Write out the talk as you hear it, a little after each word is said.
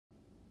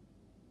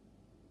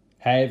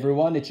Hey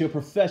everyone, it's your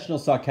professional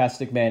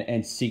sarcastic man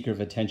and seeker of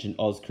attention,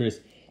 Oz Chris,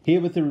 here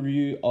with a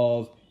review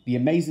of The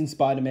Amazing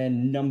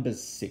Spider-Man number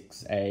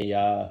 6,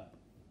 a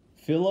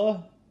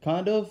filler,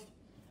 kind of,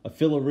 a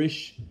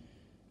filler-ish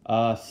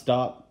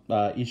start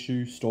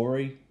issue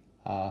story,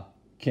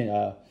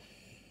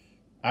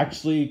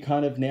 actually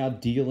kind of now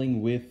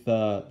dealing with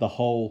the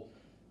whole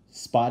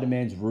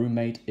Spider-Man's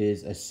roommate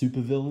is a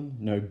supervillain,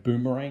 no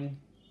Boomerang,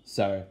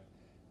 so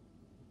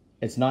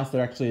it's nice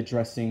they're actually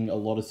addressing a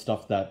lot of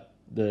stuff that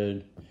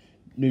the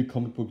new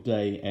comic book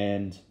day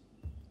and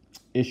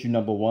issue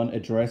number 1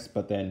 addressed,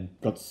 but then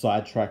got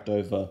sidetracked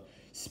over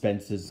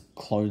Spencer's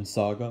clone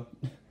saga.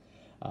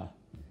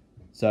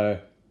 So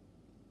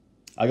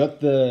I got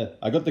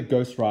the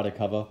Ghost Rider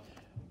cover.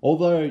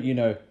 Although, you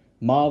know,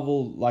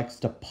 Marvel likes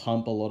to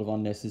pump a lot of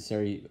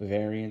unnecessary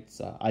variants,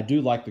 I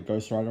do like the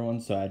Ghost Rider one,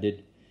 so I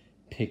did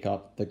pick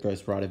up the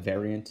Ghost Rider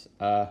variant.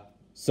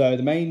 So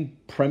the main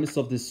premise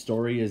of this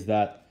story is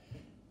that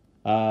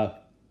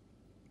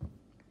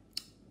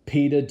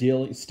Peter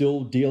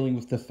still dealing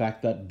with the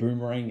fact that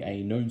Boomerang,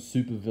 a known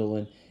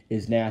supervillain,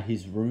 is now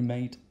his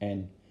roommate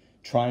and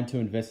trying to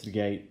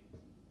investigate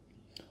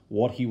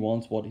what he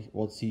wants, what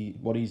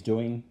he's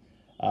doing.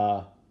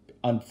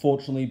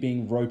 Unfortunately,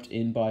 being roped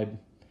in by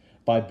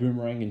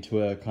Boomerang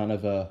into a kind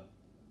of a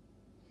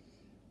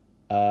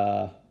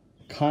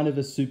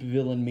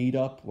supervillain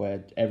meetup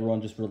where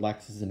everyone just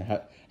relaxes and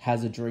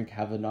has a drink,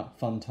 have a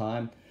fun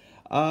time.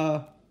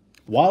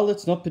 While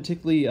it's not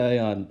particularly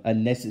a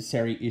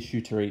necessary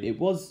issue to read, it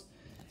was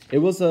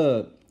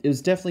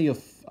definitely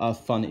a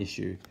fun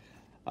issue.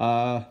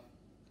 The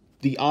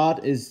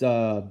art is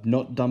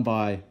not done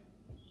by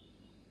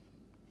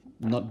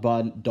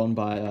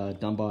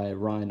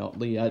Ryan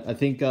Ottley. I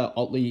think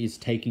Ottley is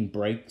taking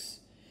breaks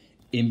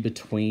in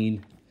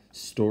between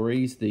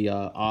stories. The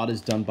art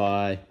is done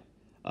by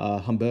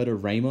Humberto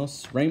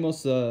Ramos.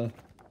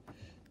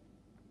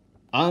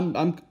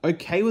 I'm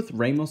okay with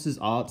Ramos's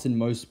arts in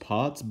most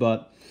parts,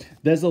 but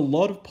there's a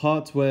lot of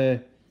parts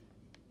where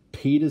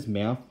Peter's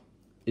mouth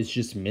is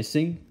just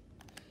missing.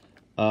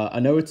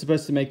 I know it's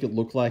supposed to make it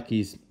look like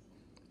he's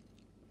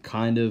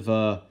kind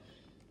of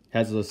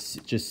has a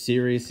just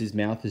serious, his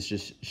mouth is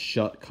just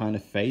shut kind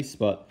of face,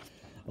 but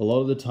a lot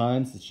of the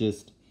times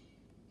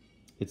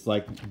it's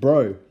like,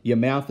 bro, your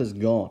mouth is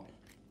gone.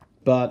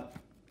 But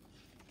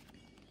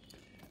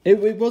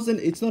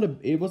it's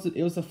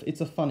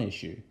a fun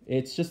issue.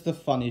 It's just a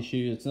fun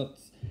issue.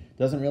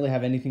 Doesn't really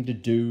have anything to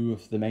do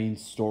with the main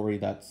story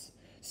that's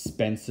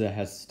Spencer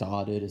has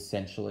started,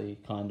 essentially,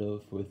 kind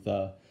of, with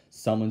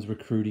someone's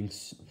recruiting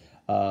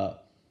other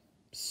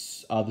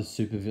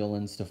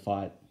supervillains to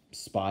fight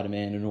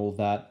Spider-Man and all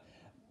that.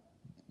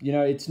 You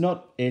know, it's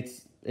not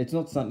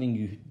something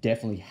you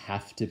definitely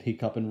have to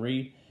pick up and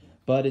read,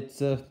 but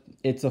it's a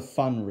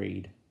fun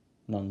read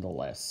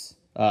nonetheless.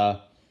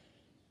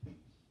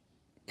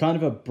 Kind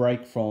of a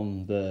break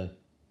from the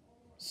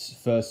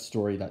first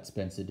story that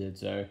Spencer did.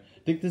 So I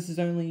think this is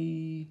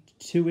only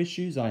 2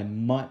 issues. I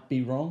might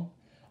be wrong.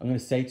 I'm going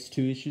to say it's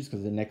 2 issues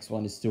because the next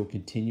one is still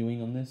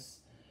continuing on this.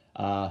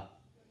 Don't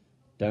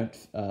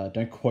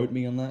quote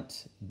me on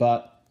that.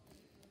 But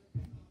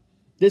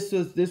this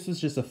was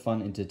just a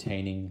fun,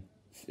 entertaining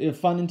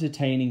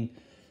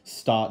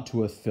start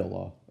to a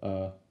filler.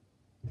 You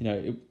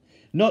know,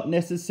 not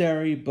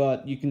necessary,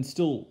 but you can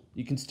still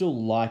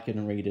like it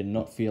and read it and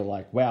not feel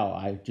like, wow,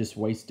 I just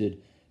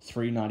wasted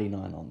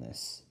 $3.99 on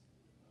this,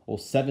 or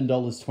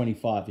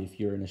 $7.25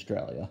 if you're in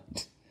Australia.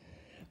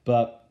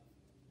 But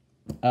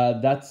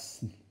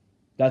that's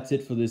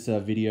it for this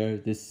video,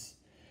 this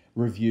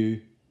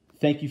review.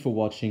 Thank you for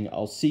watching.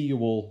 I'll see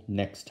you all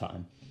next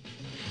time.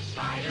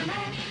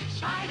 Spider-Man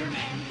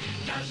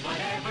does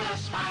whatever a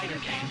spider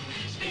can.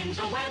 Spins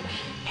a web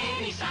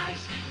any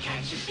size,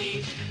 catches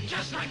thieves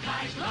just like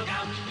flies. Look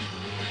out,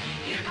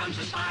 here comes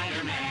the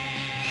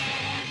Spider-Man.